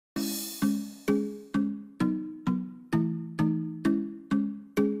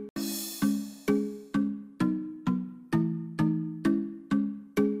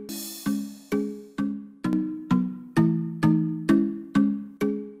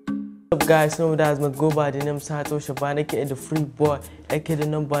What's up guys, know that my go by the name Sato Shabana ke the free boy ake the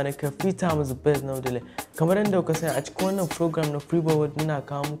number na ka free time is the best now dole. Kamar yadda kuka sani a cikin wannan program na FREIIBOI WORLD muna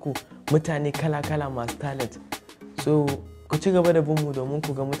kawo muku mutane kala-kala masu talent. So ku ci gaba da bin mu domin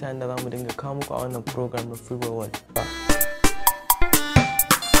ku ga mutanen da zamu dinga kawo muku a wannan program na FREIIBOI WORLD.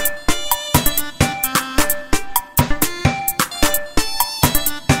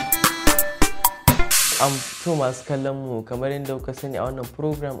 To masu kallon mu kamar yadda kuka sani a wannan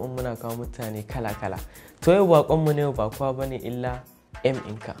program din muna kawo mutane kala-kala. To yau bakon mu ne ba kowa bane illa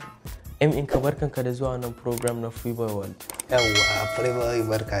Inka. Inka barkanka da zuwa wannan program na FREIIBOI WORLD. Yawwa FREIIBOI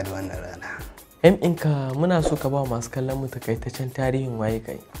barka da wannan rana. Inka muna so ka ba masu kallon mu takaitaccen tarihin waye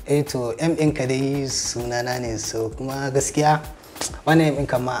kai. To Inka dai sunana ne, so kuma gaskiya wannan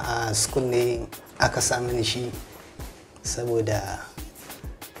Inka ma a school ne aka samu ni shi saboda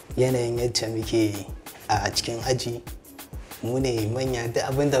yanayin yadda muke a cikin aji mu ne manya, duk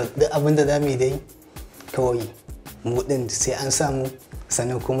abinda za mu yi dai kawai mu din sai an samu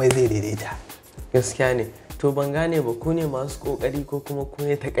sannan kuma zai daidaita. Gaskiya ne. To ban gane ba, ku ne masu kokari ko kuma ku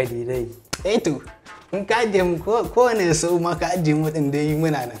ne takalirai? To in ka ajiye mu kowane sau ma ka ajiye mu din dai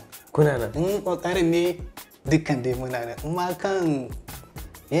muna nan. Kuna nan? In kokarin ne dukkan dai muna nan. In ma kan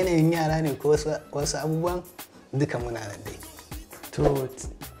yanayin yara ne ko wasu abubuwan duka muna nan dai. To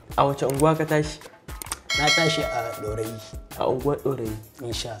a wace unguwa ka tashi? Na tashi a Ɗorayi. A unguwar Ɗorayi?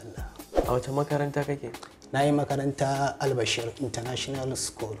 Insha Allah. A wace makaranta kake? Na yi makaranta Albashir International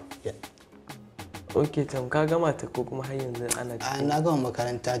School. Ok, tam ka gama ta ko kuma har yanzu ana cikin? Na gama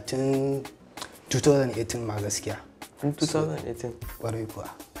makaranta tun 2018 ma gaskiya. Tun 2018? Ƙwarai kuwa.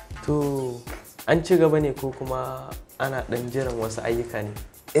 To an ci gaba ne ko kuma ana ɗan jiran wasu ayyuka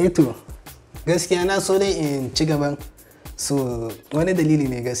ne? To gaskiya na so dai in ci gaban. So wani dalili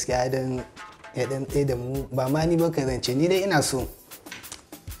ne gaskiya don ya dan tsaye da mu, ba ma ni ba ka zance, ni dai ina so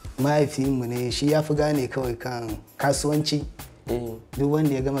mahaifinmu ne shi ya fi gane kawai kan kasuwanci. Duk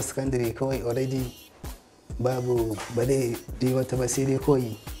wanda ya gama secondary kawai already babu ba dai wata ba sai dai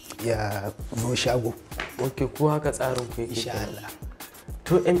kawai ya zo shago. Ok, ko haka tsarin ku yake? Insha Allah.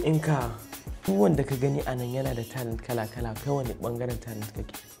 To Inka, duk wanda ka gani anan yana da talent kala-kala, kai wani bangaren talent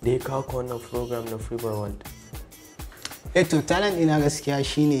kake da ya kawo ka wannan program na FREIIBOI WORLD? To talent ina gaskiya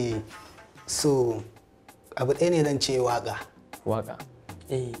shine, so abu ɗaya ne zan ce waka. Waka?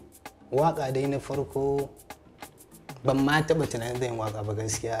 Waka dai na farko ban ma taɓa tunanin zan waka ba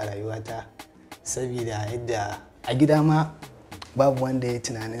gaskiya a rayuwata, saboda yadda a gida ma babu wanda ya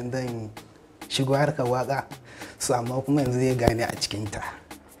tunanin zan shigo harkar waka, so amma kuma yanzu zai gane a cikinta.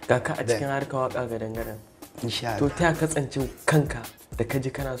 Ga ka a cikin harkar waka gadan-gadan? Insha Allah. To ta kasance kanka da ka ji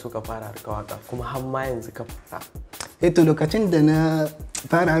kana so ka fara harkar waka kuma har ma yanzu ka fara? To lokacin da na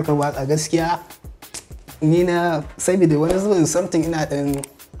fara harkar waka gaskiya ni na saboda wani zuwan something ina dan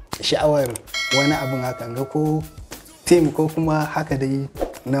sha'awar wani abun hakan ga ko team ko kuma haka dai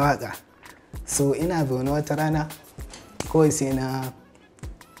na waka. So ina zaune wata rana kawai sai na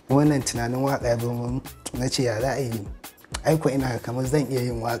wannan tunanin waka ya zo mun, na ce ya za a yi aiko ina kamar zan iya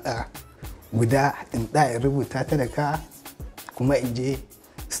yin waka guda in rubuta ta da ka kuma in je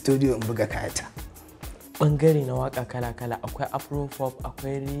studio in buga kayata. Bangare na waka kala-kala, akwai afro pop,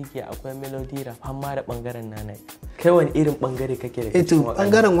 akwai reggae, akwai melody rap, har ma da bangaren nanaye. Kai wani irin bangare kake da cikin waka?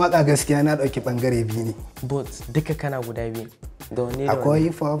 Bangaren waka gaskiya na dauki bangare biyu ne. Both duka kana guda biyu? Da wani akwai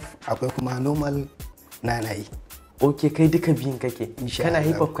hip hop, akwai kuma normal nanaye. Ok, kai duka biyun kake? Kana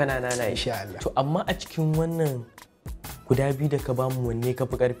hip hop kana nanaye? Insha Allah. To amma a cikin wannan guda biyu da ka bamu wanne ka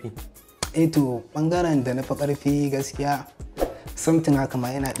fi karfi? To bangaren da na fi karfi gaskiya something haka ma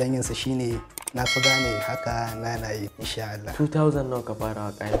yana ɗanyinsa shine na fi gane haka nanaye. Insha Allah. 2000 nawa ka fara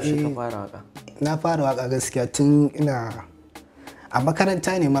waka? Yaushe ka fara waka? Na fara waka gaskiya tun ina a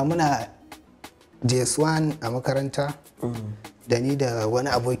makaranta ne ma, muna JS1 a makaranta da ni da wani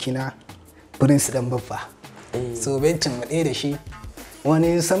abokina Prince dan Baffa. So bencin mu ɗaya da shi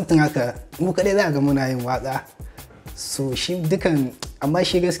wani something haka mu kaɗai za ga muna yin waka. So shi dukan, amma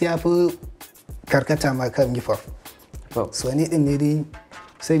shi gaskiya fi karkata ma kan hip hop. So ni din ne dai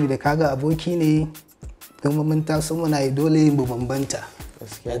saboda kaga aboki ne kuma mun taso muna yi dole mu bambanta.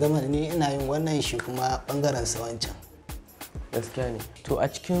 Ya zama ni ina yin wannan shi kuma bangaren sa wancan. Gaskiya ne. To a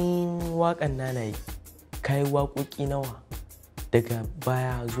cikin wakan nanaye kai waƙoƙi nawa daga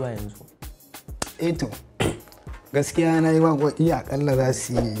baya zuwa yanzu? To gaskiya na yi waƙoƙi akalla za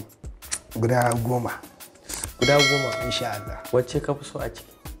su yi guda 10. Guda 10? Insha Allah. Wacce ka fi so a ciki?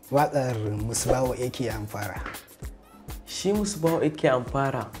 Waƙar Musbawa yake Amfara. Shi Musbawa yake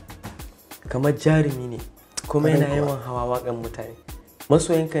Amfara kamar jarumi ne kuma yana yawan hawa waƙan mutane.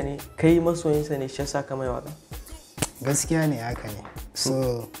 Masoyinka ne? Kai masoyinsa ne shi yasa ka mai waƙa? gaskiya ne haka ne.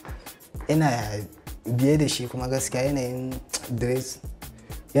 So ina biye da shi kuma gaskiya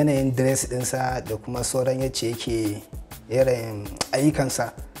yanayin dress dinsa da kuma sauran yace yake irin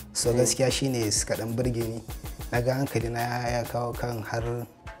ayyukansa, so gaskiya shine suka dan burge ni. Naga hankali na ya kawo kan har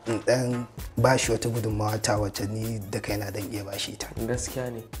in dan bashi wata gudunmawa ta wacce ni da kaina dan iya bashi ta.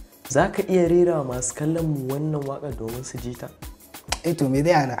 Gaskiya ne. Zaka iya rera masu kallon mu wannan waka domin su ji ta? To me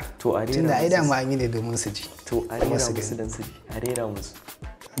dai ana? To a rera. Tunda ai da ma an yi ne domin su ji. To a rera musu dan su ji. A rera musu.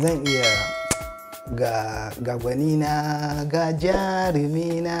 Zan iya ga gwani na ga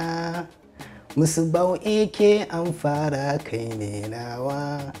jarumi na musu bau ake an fara kai ne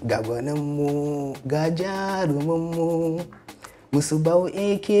nawa, ga gwanin mu ga jarumin mu musu bau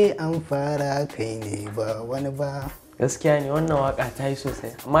ake an fara kai ne ba wani ba. Gaskiya ne wannan waka ta yi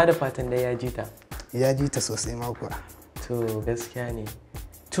sosai, amma da fatan dai ya ji ta. Ya ji ta sosai ma kuwa. To gaskiya ne.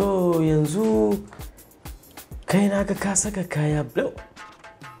 To yanzu kai na ka saka kaya blue,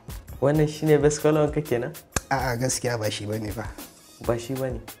 wannan shine best color ka kenan? A'a gaskiya ba shi bane ba. Ba shi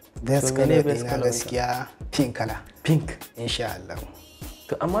bane. Best color ɗina gaskiya pink kala. Pink? Insha Allah.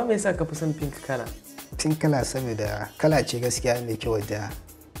 To amma me yasa ka fi son pink kala? Pink kala saboda kala ce gaskiya mai kyau da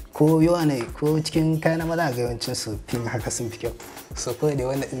ko yawa ne ko cikin kayan maza ga yawancin su pink haka sun fi kyau. So kawai da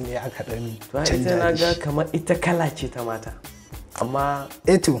wannan ɗin ne aka ɗan canja. Ita na ga kamar ita kala ce ta mata. Amma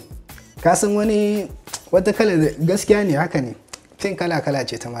to ka san wata kala gaskiya ne haka ne. Pink kala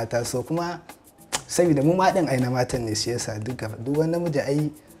ce ta mata, so kuma saboda mu ma din aina matan ne, shi yasa duk wani namiji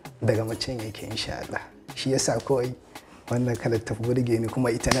ai daga macen yake insha Allah. Shi yasa kawai wannan kalar ta burge ni kuma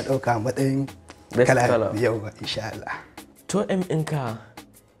ita na dauka matsayin kala yawa insha Allah. To ɗinka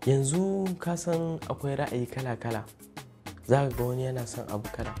yanzu ka san akwai ra'ayi kala-kala. Za ka ga wani yana son abu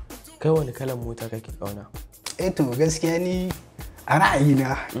kala. Kai wani kalan mota kake kauna? To gaskiya ni a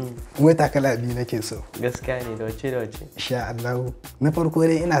ra'ayina mota kala biyu nake so. Gaskiya ne, da wace? Insha Allah. Na farko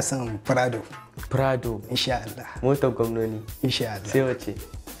dai ina son Prado. Prado? Insha Allah. Motar gwamnoni? Insha Allah. Sai wace?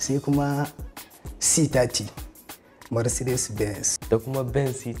 Sai kuma C30 Mercedes Benz. Da kuma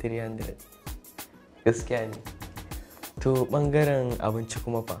Benz C300. Gaskiya ne. To bangaren abinci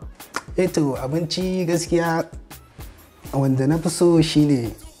kuma fa? To abinci gaskiya wanda na fi so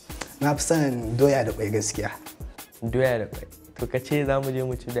shine na fi son doya da kwai gaskiya. Doya da kwai. To ka ce za mu je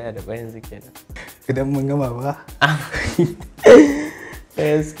mu ci doya da kwai yanzu kenan. Idan mun gama ba.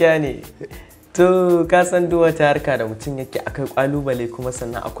 Gaskiya ne. To ka san duk wata harka da mutum yake akai kalubale kuma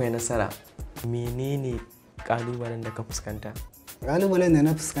sannan akwai nasara. Menene kalubalen da ka fuskanta? Kalubalen da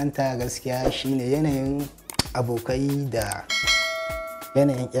na fuskanta gaskiya shine yanayin abokai da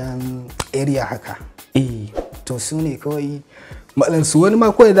yanayin yan area haka. To su ne kawai matsalansu. Wani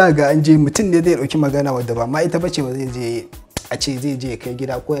ma kawai za ga an je mutum ne zai dauki magana wadda ba ma ita bace ba, zai je a ce zai je kai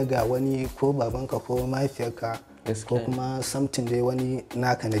gida ko ga wani ko babanka ko mahaifiyarka ko kuma something dai wani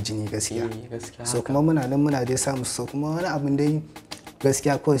naka na jini gaskiya. So kuma muna nan muna dai samu, so kuma wani abun dai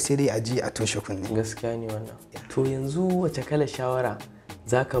gaskiya kawai sai dai a ji a toshe kunne. Gaskiya ne wannan. To yanzu wace kala shawara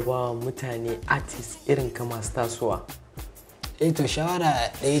zaka ba wa mutane artist irin ka masu tasowa? To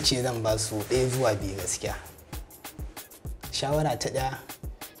shawara ɗaya ce zan ba su, ɗaya zuwa biyu gaskiya. Shawara ta ɗaya,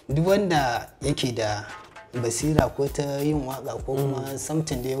 duk wanda yake da basira ko ta yin waka ko kuma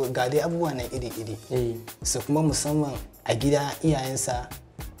something dai ga dai abubuwa na iri-iri, su kuma musamman a gida iyayensa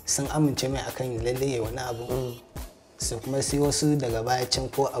sun amince mai akan lalle wani abu, su kuma sai wasu daga baya can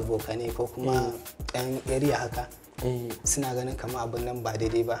ko abokanai ko kuma ɗan area haka suna ganin kamar abin nan ba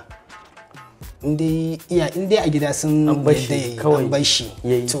daidai ba. In dai a gida sun an bashi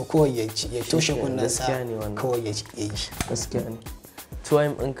to kawai ya toshe kunnensa kawai ya yi. Gaskiya ne.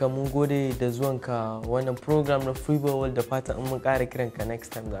 Tuwaim ɗinka mun gode da zuwanka wannan program na FREIIBOI WORLD, da fatan in mun ƙara kiranka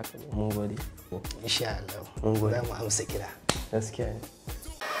next time za ka mun gode. Insha Allah. Mun gode. Za mu amsa kira. Gaskiya ne.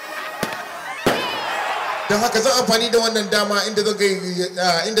 Don haka zan amfani da wannan dama inda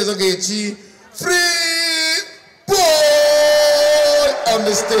zan gayyaci FREIIBOI on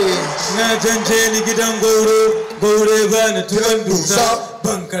the stage. Na janje ni gidan gaure ba ni tuwon dusa,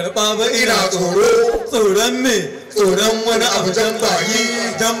 ban karɓa ba ina tsoro. Tsoron me? Tsoron wani abu jan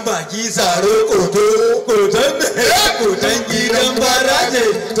baki saro koton me? Koton gidan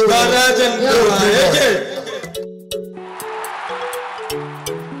barajen dawa yake.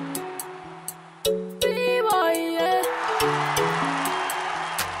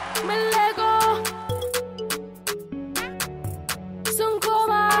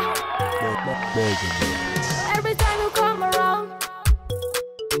 Every time you come around,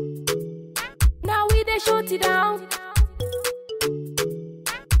 now we they shut it down.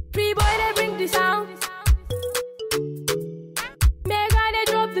 FREIIBOI they bring the sound. Mega they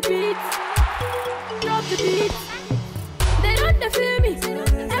drop the beats. They don't they feel me.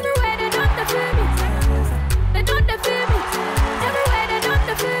 Everywhere they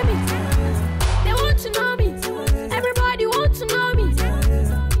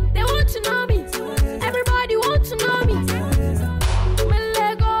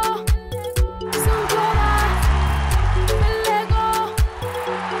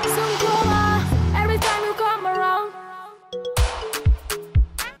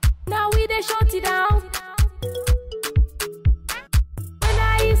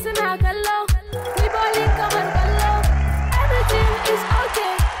suna kallo. We ballin' kamar ballo. Everything is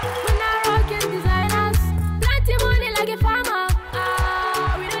okay. Muna rockin' designers. Plenty money like a farmer.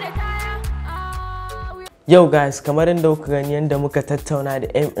 We know the tire. Yo guys, kamar yadda kuka gani yadda muka tattauna da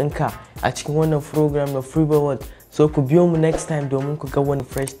M ɗinka a cikin wannan program na FREIIBOI WORLD. So ku biyo mu next time domin ku ga wani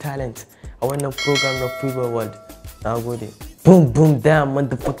fresh talent a wannan program na FREIIBOI WORLD. Nagode. Boom boom damn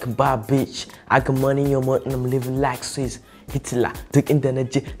motherfucking bad bitch. I got money in your mouth and I'm living like Swiss. Hitler, duk inda na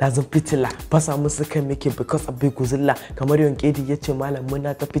je na zan fitila. Fasa musu kai muke because a big guzilla. Kamar yankedi ya ce malam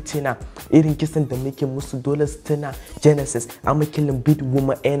muna ta fitina. Irin kisan da muke musu dole su tuna. Genesis, I'm a killing beat with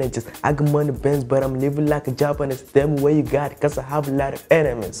my energies. I got money bands but I'm living like a Japanese. Tell me where you got it cause I have a lot of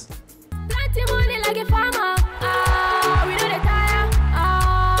enemies. Plenty money like a farmer.